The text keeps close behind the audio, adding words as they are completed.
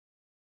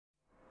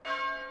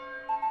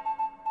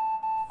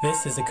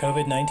This is a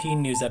COVID-19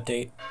 news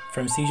update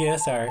from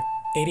CJSR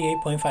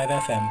 88.5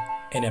 FM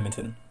in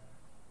Edmonton.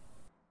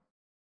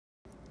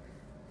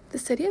 The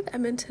City of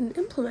Edmonton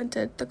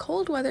implemented the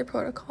cold weather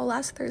protocol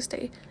last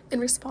Thursday in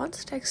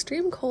response to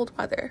extreme cold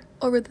weather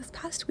over this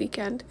past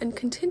weekend and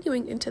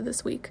continuing into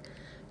this week.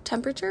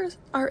 Temperatures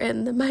are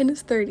in the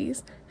minus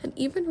 30s and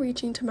even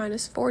reaching to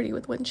minus 40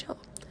 with wind chill,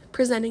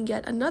 presenting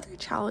yet another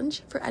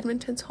challenge for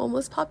Edmonton's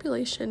homeless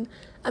population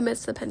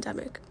amidst the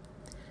pandemic.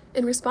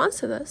 In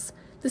response to this,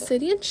 the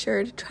city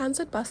ensured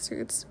transit bus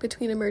routes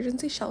between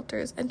emergency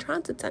shelters and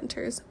transit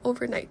centers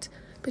overnight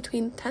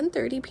between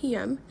 10:30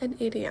 p.m. and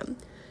 8 a.m.,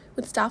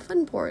 with staff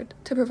on board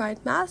to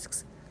provide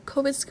masks,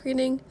 COVID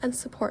screening, and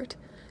support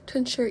to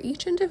ensure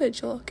each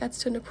individual gets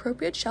to an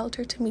appropriate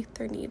shelter to meet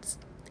their needs.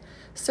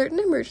 Certain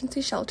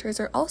emergency shelters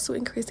are also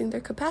increasing their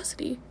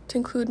capacity to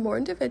include more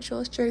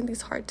individuals during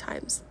these hard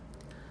times.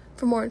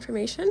 For more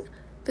information,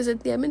 visit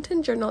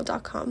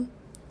theedmontonjournal.com.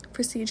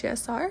 For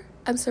CJSR,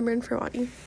 I'm Simran Farwani.